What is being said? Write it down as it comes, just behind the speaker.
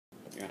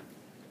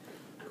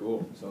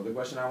Cool. So the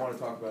question I want to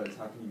talk about is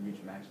how can you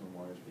reach maximum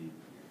water speed?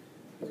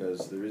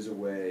 Because there is a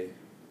way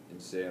in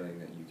sailing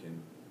that you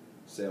can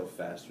sail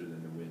faster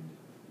than the wind,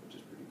 which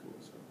is pretty cool.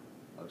 So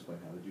I'll explain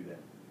how to do that.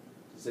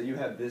 So say you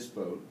have this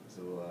boat, this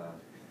little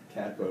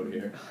cat boat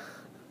here.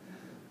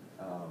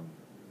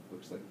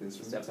 Looks like this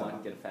from Step the top.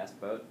 one, get a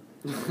fast boat.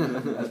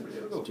 That's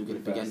pretty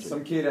big fast. engine.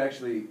 Some kid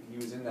actually, he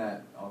was in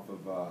that off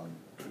of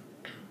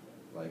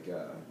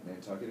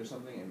Nantucket or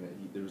something, and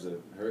there was a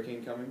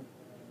hurricane coming,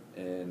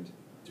 and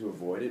to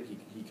avoid it,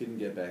 he couldn't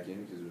get back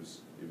in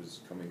because it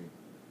was coming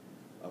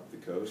up the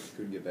coast.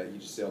 Couldn't get back. He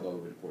just sailed all the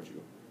way to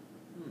Portugal.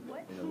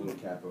 What? In a little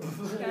cat boat.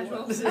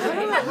 Casual.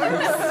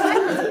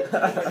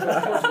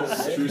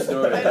 True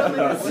story. I don't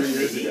About think 3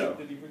 years ago.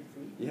 Did he bring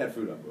food? He had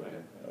food on board.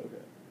 Yeah.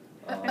 Okay.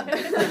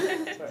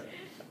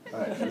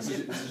 Alright, this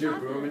is your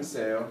boom and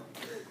sail.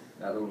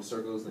 That little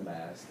circle is the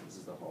mast. This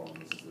is the hull.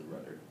 And this is the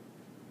rudder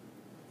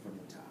from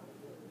the top.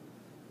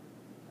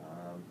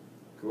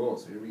 Cool.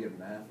 So here we get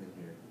math in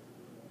here.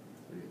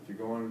 So if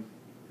you're going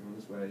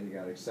this way, you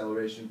got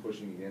acceleration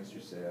pushing against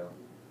your sail.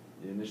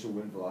 The initial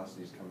wind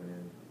velocity is coming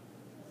in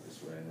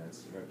this way, and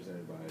that's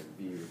represented by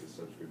V with the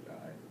subscript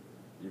I.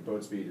 Your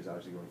boat speed is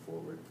obviously going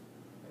forward,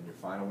 and your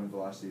final wind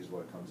velocity is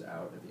what comes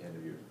out at the end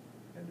of your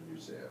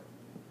sail.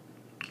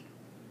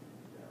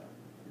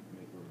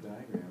 Make a little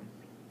diagram.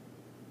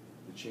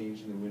 The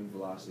change in the wind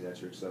velocity,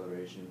 that's your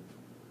acceleration.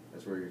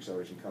 That's where your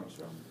acceleration comes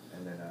from.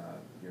 And then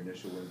your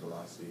initial wind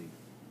velocity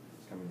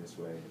is coming this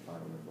way, and the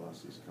final wind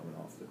velocity is coming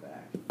off the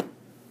back.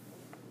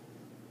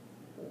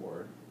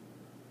 Or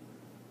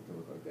it can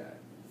look like that.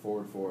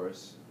 Forward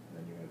force, and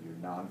then you have your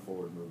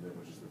non-forward movement,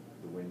 which is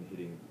the wind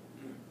hitting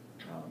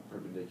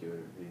perpendicular,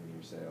 hitting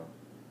your sail.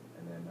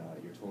 And then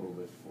your total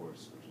lift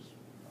force, which is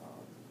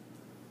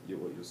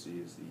what you'll see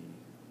is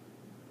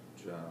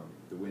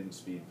the wind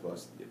speed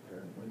plus the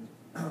apparent wind.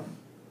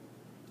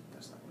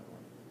 That's not what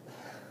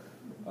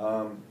I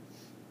want.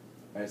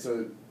 Alright,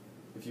 so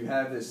if you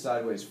have this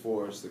sideways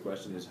force, the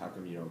question is how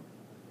come you don't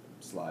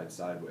slide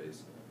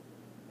sideways?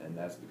 And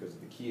that's because of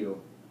the keel,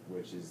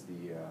 which is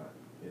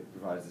it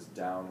provides this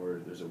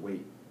downward, there's a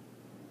weight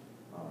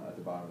at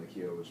the bottom of the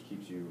keel which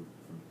keeps you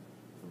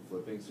from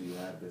flipping. So you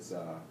have this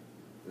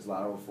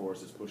lateral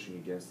force that's pushing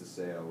against the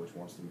sail, which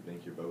wants to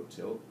make your boat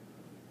tilt.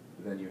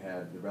 But then you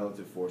have the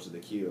relative force of the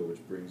keel, which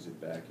brings it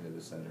back into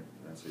the center,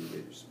 and that's how you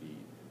get your speed.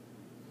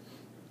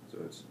 So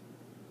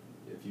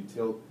if you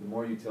tilt, the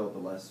more you tilt, the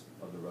less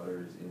of the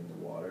rudder is in the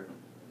water,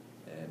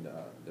 and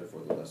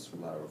therefore the less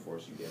lateral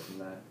force you get from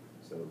that.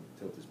 So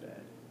tilt is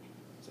bad.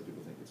 Some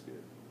people think it's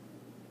good.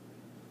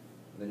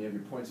 And then you have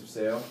your points of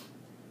sail,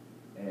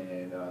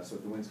 and so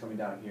if the wind's coming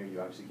down here, you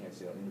obviously can't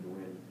sail into the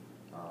wind.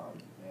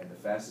 And the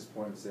fastest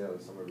point of sail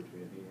is somewhere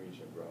between a beam reach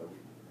and broad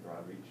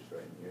reach,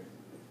 right in here.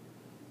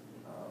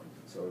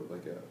 So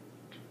like a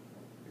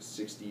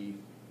 60,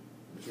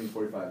 between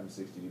 45 and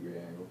 60 degree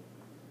angle,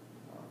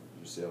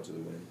 you sail to the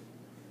wind.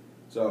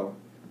 So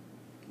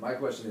my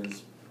question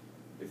is,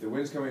 if the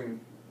wind's coming,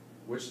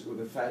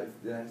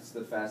 that's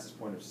the fastest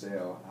point of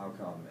sail, how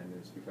come? And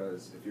it's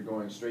because if you're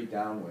going straight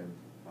downwind,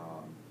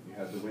 you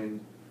have the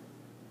wind,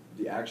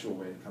 the actual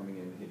wind coming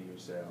in hitting your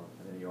sail,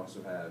 and then you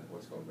also have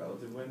what's called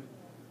relative wind.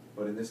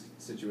 But in this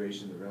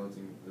situation,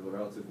 the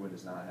relative wind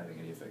is not having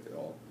any effect at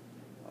all.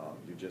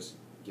 You're just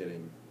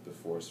getting the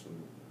force from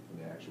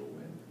the actual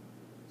wind.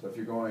 So if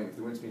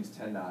the wind speed's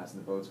 10 knots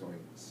and the boat's going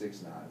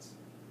 6 knots,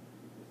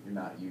 you're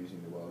not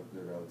using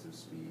the relative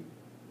speed.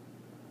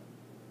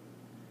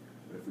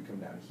 But if we come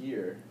down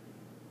here,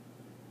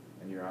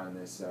 and you're on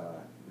this,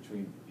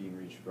 between beam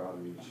reach,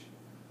 broad reach,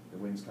 the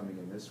wind's coming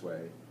in this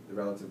way, the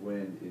relative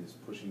wind is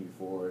pushing you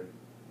forward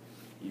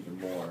even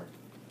more.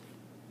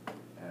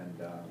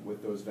 And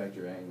with those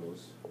vector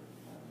angles,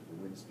 the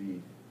wind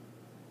speed,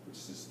 which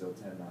is still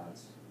 10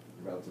 knots,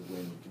 the relative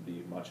wind can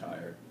be much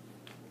higher,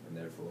 and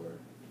therefore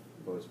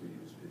the boat speed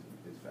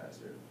is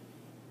faster.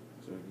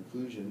 So in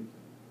conclusion,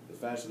 the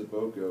faster the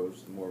boat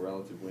goes, the more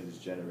relative wind is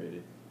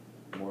generated,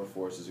 the more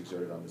force is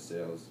exerted on the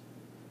sails,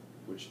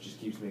 which just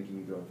keeps making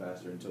you go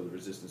faster until the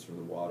resistance from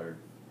the water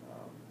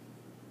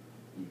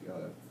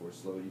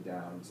slow you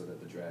down so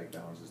that the drag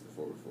balances the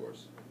forward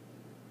force.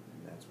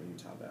 And that's when you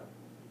top out.